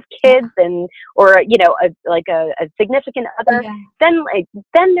 Once you have kids or a significant other, then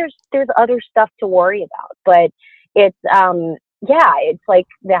there's other stuff to worry about. But it's it's like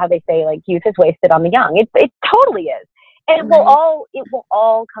how they say, like, youth is wasted on the young. It totally is, and it will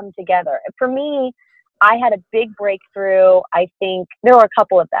all come together. For me, I had a big breakthrough. I think there were a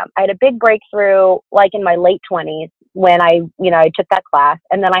couple of them. I had a big breakthrough like in my late 20s when I took that class.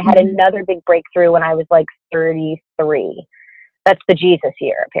 And then I had another big breakthrough when I was like 33. That's the Jesus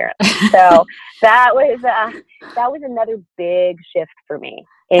year, apparently. So that was another big shift for me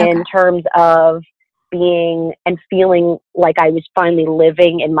in terms of being and feeling like I was finally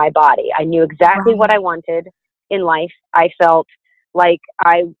living in my body. I knew exactly what I wanted in life. I felt like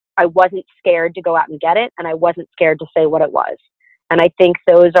I wasn't scared to go out and get it, and I wasn't scared to say what it was. And I think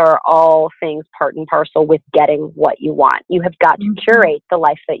those are all things part and parcel with getting what you want. You have got to curate the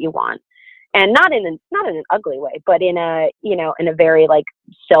life that you want, and not in an ugly way, but in a, you know, in a very like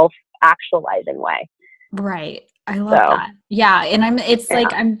self-actualizing way. Right. I love that. Yeah. And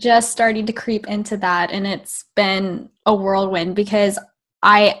I'm just starting to creep into that, and it's been a whirlwind because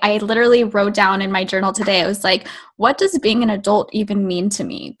I literally wrote down in my journal today, I was like, what does being an adult even mean to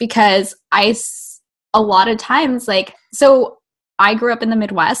me? Because a lot of times, like, so I grew up in the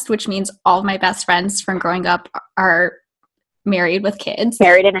Midwest, which means all of my best friends from growing up are married with kids.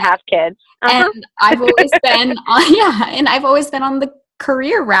 Married and have kids. And I've always been I've always been on the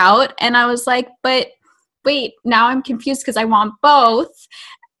career route. And I was like, but wait, now I'm confused because I want both.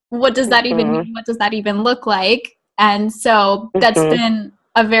 What does that even mean? What does that even look like? And so that's been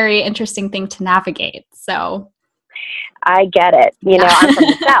a very interesting thing to navigate. So I get it. You know, I'm from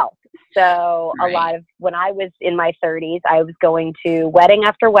the South. So a lot of, when I was in my 30s, I was going to wedding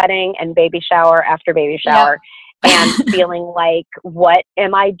after wedding and baby shower after baby shower and feeling like, what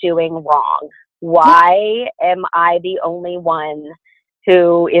am I doing wrong? Why am I the only one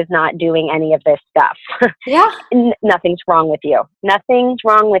who is not doing any of this stuff? Nothing's wrong with you. Nothing's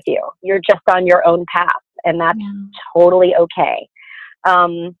wrong with you. You're just on your own path, and that's totally okay.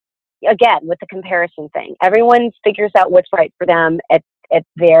 Again, with the comparison thing, everyone figures out what's right for them at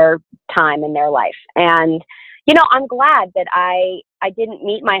their time in their life. And, you know, I'm glad that I didn't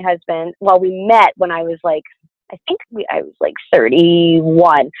meet my husband. Well, we met when I was like, I was like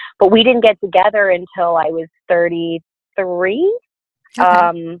 31, but we didn't get together until I was 33.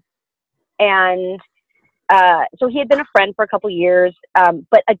 Okay. So he had been a friend for a couple years.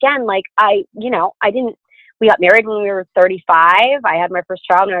 But again, like we got married when we were 35. I had my first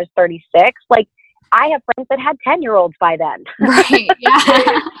child when I was 36. Like, I have friends that had 10-year-olds by then. Right.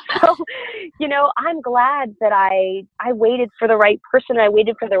 Yeah. So, you know, I'm glad that I waited for the right person. I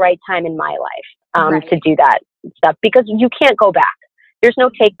waited for the right time in my life to do that stuff, because you can't go back. There's no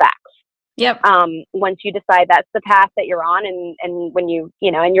take backs. Yep. Once you decide that's the path that you're on, and when you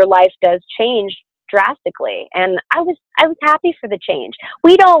know, and your life does change drastically. And I was happy for the change.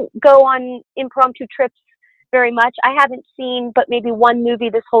 We don't go on impromptu trips very much. I haven't seen but maybe one movie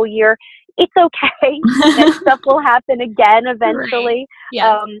this whole year. It's okay. That stuff will happen again eventually. Right.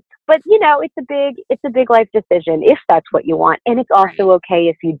 Yes. But you know, it's a big life decision if that's what you want. And it's also okay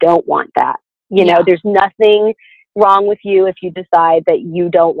if you don't want that. You know, there's nothing wrong with you if you decide that you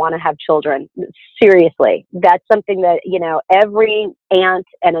don't want to have children. Seriously. That's something that, you know, every aunt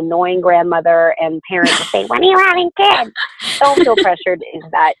and annoying grandmother and parent will say, when are you having kids? Don't feel pressured into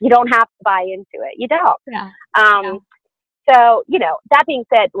that. You don't have to buy into it. You don't. Yeah. So, you know, that being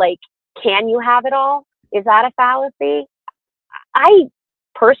said, like, can you have it all? Is that a fallacy? I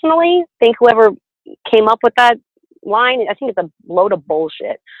personally think whoever came up with that line, I think it's a load of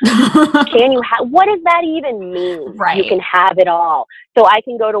bullshit. Can you have, what does that even mean? Right. You can have it all. So I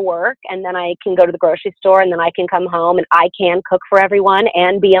can go to work, and then I can go to the grocery store, and then I can come home, and I can cook for everyone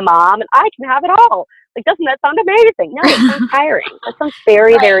and be a mom, and I can have it all. Like, doesn't that sound amazing? No, it sounds tiring. That sounds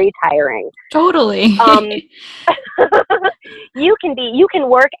very, very tiring. Totally. You can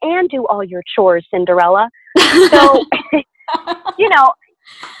work and do all your chores, Cinderella. So, you know,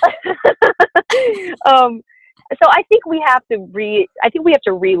 so I think we have to reimagine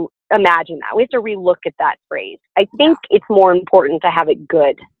that. We have to relook at that phrase. I think it's more important to have it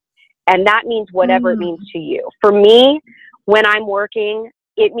good. And that means whatever it means to you. For me, when I'm working,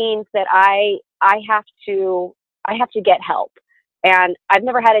 it means that I have to get help. And I've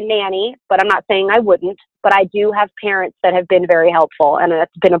never had a nanny, but I'm not saying I wouldn't, but I do have parents that have been very helpful, and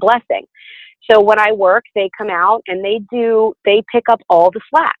it's been a blessing. So when I work, they come out and they pick up all the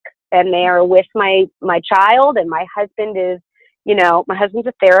slack, and they are with my child, and my husband is, you know, my husband's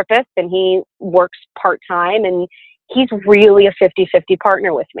a therapist, and he works part-time, and he's really a 50-50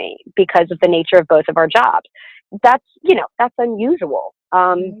 partner with me because of the nature of both of our jobs. That's unusual,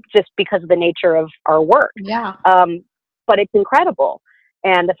 just because of the nature of our work. Yeah. But it's incredible.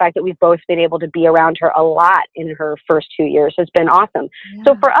 And the fact that we've both been able to be around her a lot in her first 2 years has been awesome. Yeah.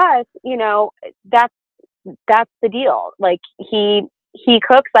 So for us, you know, that's the deal. Like, he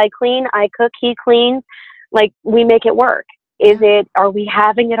cooks, I clean, I cook, he cleans. Like, we make it work. Are we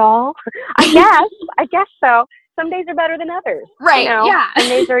having it all? I guess so. Some days are better than others. Right. You know? Yeah. Some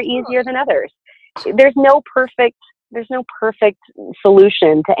days are easier than others. There's no perfect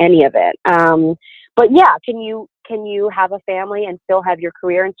solution to any of it. But yeah, can you have a family and still have your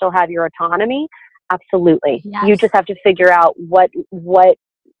career and still have your autonomy? Absolutely. Yes. You just have to figure out what,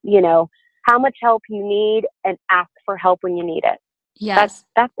 how much help you need and ask for help when you need it. Yes.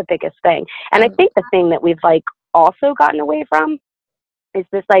 That's the biggest thing. And I think the thing that we've like also gotten away from is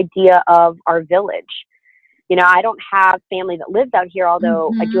this idea of our village. I don't have family that lives out here,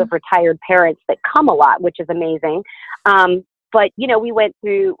 although I do have retired parents that come a lot, which is amazing. But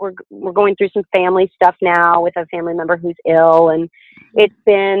we're going through some family stuff now with a family member who's ill, and it's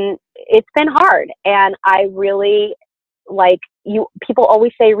been hard. And I really people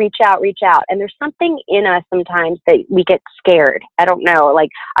always say, reach out. And there's something in us sometimes that we get scared. I don't know. Like,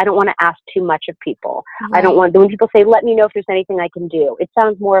 I don't want to ask too much of people. Right. I don't want, when people say, let me know if there's anything I can do, it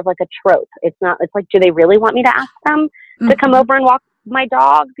sounds more of like a trope. It's like, do they really want me to ask them to come over and walk my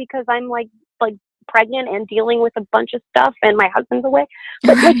dog because I'm like pregnant and dealing with a bunch of stuff and my husband's away?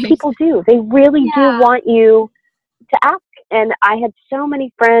 But like, people do. They really do want you to ask. And I had so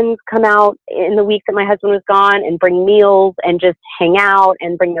many friends come out in the week that my husband was gone and bring meals and just hang out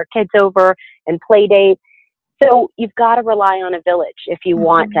and bring their kids over and play date. So you've got to rely on a village if you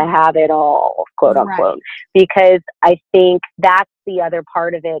want to have it all, quote unquote, because I think that's the other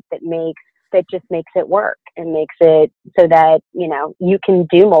part of it that just makes it work and makes it so that, you can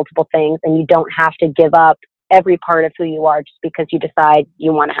do multiple things and you don't have to give up every part of who you are just because you decide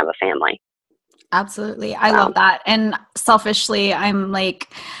you want to have a family. Absolutely. I love that. And selfishly, I'm like,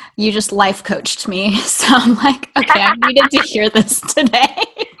 you just life coached me. So I'm like, okay, I needed to hear this today.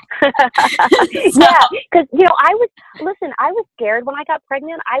 Yeah, because, I was scared when I got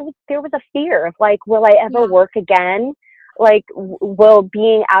pregnant. There was a fear of like, will I ever work again? Like, will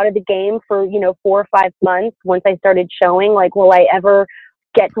being out of the game for, 4 or 5 months once I started showing, like, will I ever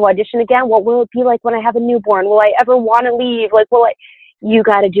get to audition again? What will it be like when I have a newborn? Will I ever want to leave? Like, you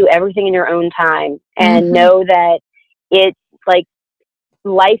got to do everything in your own time and know that it's like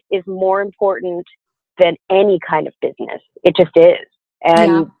life is more important than any kind of business. It just is.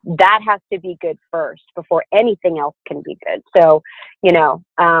 And that has to be good first before anything else can be good. So,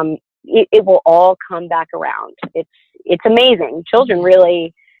 it will all come back around. It's amazing. Children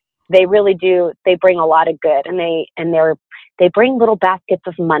really do. They bring a lot of good, and they bring little baskets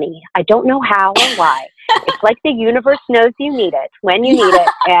of money. I don't know how or why. It's like the universe knows you need it when you need it,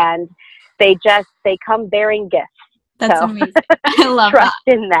 and they come bearing gifts. That's amazing. I love trust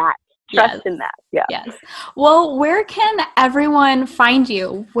in that. Trust in that. Yeah. Yes. Well, where can everyone find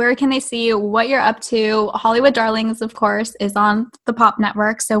you? Where can they see what you're up to? Hollywood Darlings, of course, is on the Pop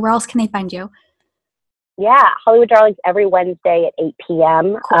Network. So where else can they find you? Yeah, Hollywood Darlings every Wednesday at 8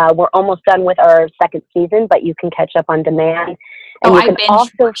 p.m. Cool. We're almost done with our second season, but you can catch up on demand. And you can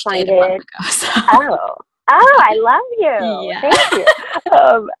also find it. I love you. Yeah. Thank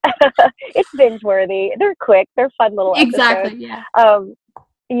you. It's binge worthy. They're quick. They're fun little episodes. Exactly. Yeah.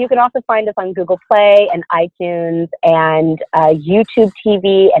 You can also find us on Google Play and iTunes and YouTube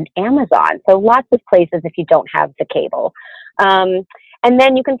TV and Amazon. So lots of places if you don't have the cable. And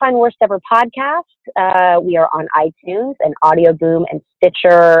then you can find Worst Ever Podcast. We are on iTunes and Audio Boom and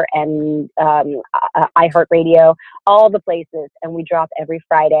Stitcher and iHeartRadio, all the places. And we drop every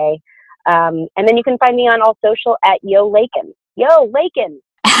Friday. And then you can find me on all social at Yo Lakin. Yo Lakin.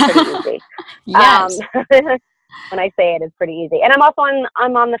 Pretty easy. Yes. When I say it, it's pretty easy. And I'm also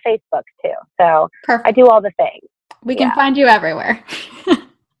on the Facebook too. So perfect. I do all the things. We can find you everywhere. You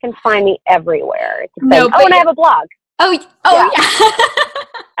can find me everywhere. And I have a blog. Oh, yeah.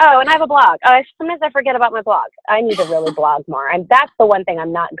 And I have a blog. Sometimes I forget about my blog. I need to really blog more. That's the one thing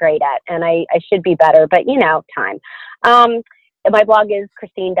I'm not great at, and I should be better, but time. My blog is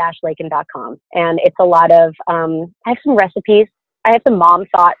christine-lakin.com, and it's a lot of, I have some recipes. I have some mom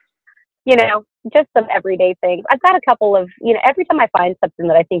thoughts, just some everyday things. I've got a couple of, every time I find something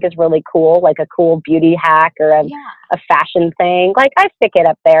that I think is really cool, like a cool beauty hack or a fashion thing, like I stick it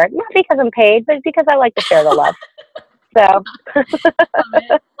up there, not because I'm paid, but because I like to share the love. So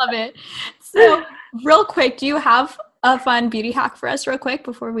love it. So real quick, do you have a fun beauty hack for us real quick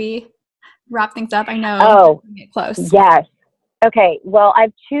before we wrap things up? I know we get close. Yes. Okay. Well, I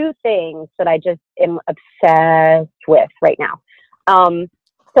have 2 things that I just am obsessed with right now.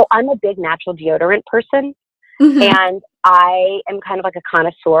 So I'm a big natural deodorant person, and I am kind of like a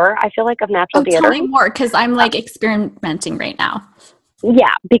connoisseur, I feel like, of natural deodorant. Tell me more, because I'm like experimenting right now.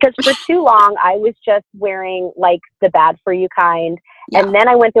 Yeah, because for too long I was just wearing like the bad for you kind. Yeah. And then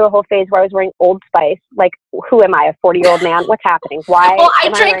I went through a whole phase where I was wearing Old Spice. Like, who am I, a 40-year-old man? What's happening? Why? Well, I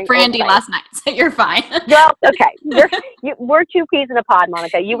drank brandy last night, so you're fine. Well, okay. We're 2 peas in a pod,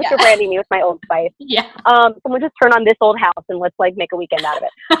 Monica. You with your brandy, me with my Old Spice. Yeah. Someone just turn on This Old House and let's like make a weekend out of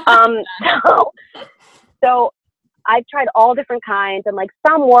it. So I've tried all different kinds, and like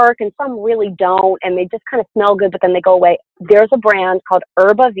some work and some really don't, and they just kind of smell good, but then they go away. There's a brand called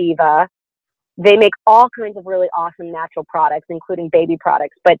Herba Viva. They make all kinds of really awesome natural products, including baby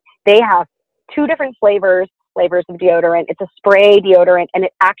products, but they have 2 different flavors of deodorant. It's a spray deodorant, and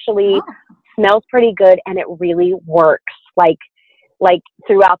it actually smells pretty good, and it really works like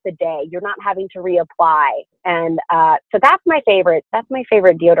throughout the day. You're not having to reapply. And so that's my favorite. That's my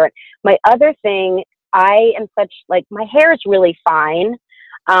favorite deodorant. My other thing, I am such, like, my hair is really fine.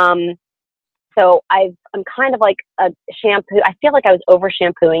 So I'm kind of like a shampoo. I feel like I was over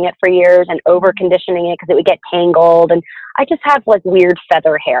shampooing it for years and over conditioning it because it would get tangled. And I just have like weird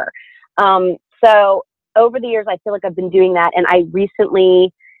feather hair. So over the years, I feel like I've been doing that. And I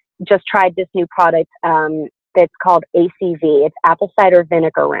recently just tried this new product that's called ACV. It's apple cider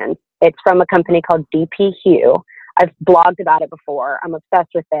vinegar rinse. It's from a company called DP Hue. I've blogged about it before. I'm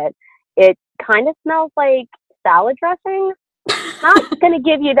obsessed with it. It kind of smells like salad dressing. Not going to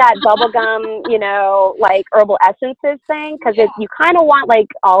give you that bubblegum, like herbal essences thing, because you kind of want like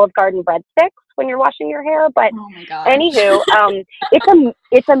Olive Garden breadsticks when you're washing your hair. But anywho,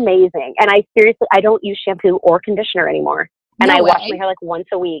 it's amazing. And I don't use shampoo or conditioner anymore. And I wash my hair like once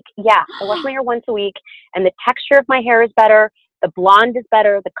a week. Yeah, I wash my hair once a week, and the texture of my hair is better. The blonde is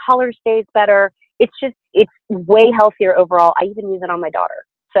better. The color stays better. It's way healthier overall. I even use it on my daughter.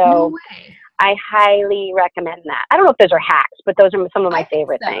 So I highly recommend that. I don't know if those are hacks, but those are some of my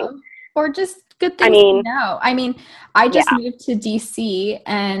favorite things. Or just good things to know. I mean, I just moved to DC,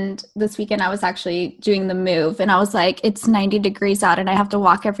 and this weekend I was actually doing the move, and I was like, it's 90 degrees out and I have to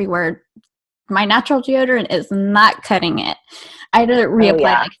walk everywhere. My natural deodorant is not cutting it. I had to reapply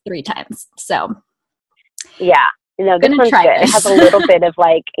like 3 times. So yeah. No, this one's good. It has a little bit of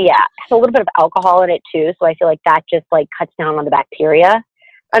it has a little bit of alcohol in it too. So I feel like that just like cuts down on the bacteria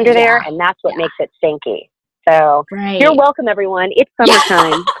under there, and that's what makes it stinky. So you're welcome, everyone. It's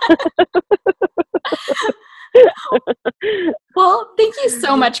summertime. Well, thank you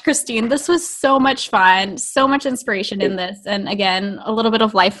so much, Christine. This was so much fun, so much inspiration in this. And again, a little bit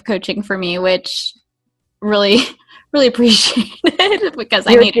of life coaching for me, which really, really appreciate it because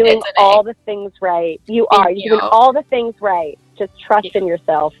I needed it today. You're doing all the things right. You're doing all the things right. Just trust in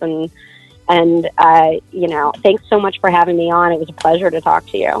yourself. And thanks so much for having me on. It was a pleasure to talk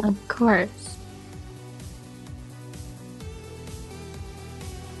to you. Of course.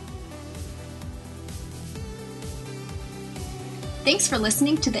 Thanks for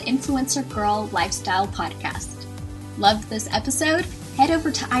listening to the Influencer Girl Lifestyle Podcast. Loved this episode? Head over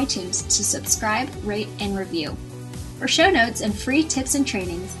to iTunes to subscribe, rate, and review. For show notes and free tips and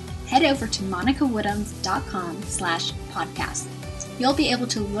trainings, head over to monicawoodhams.com/podcast. You'll be able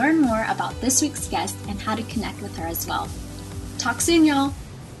to learn more about this week's guest and how to connect with her as well. Talk soon, y'all.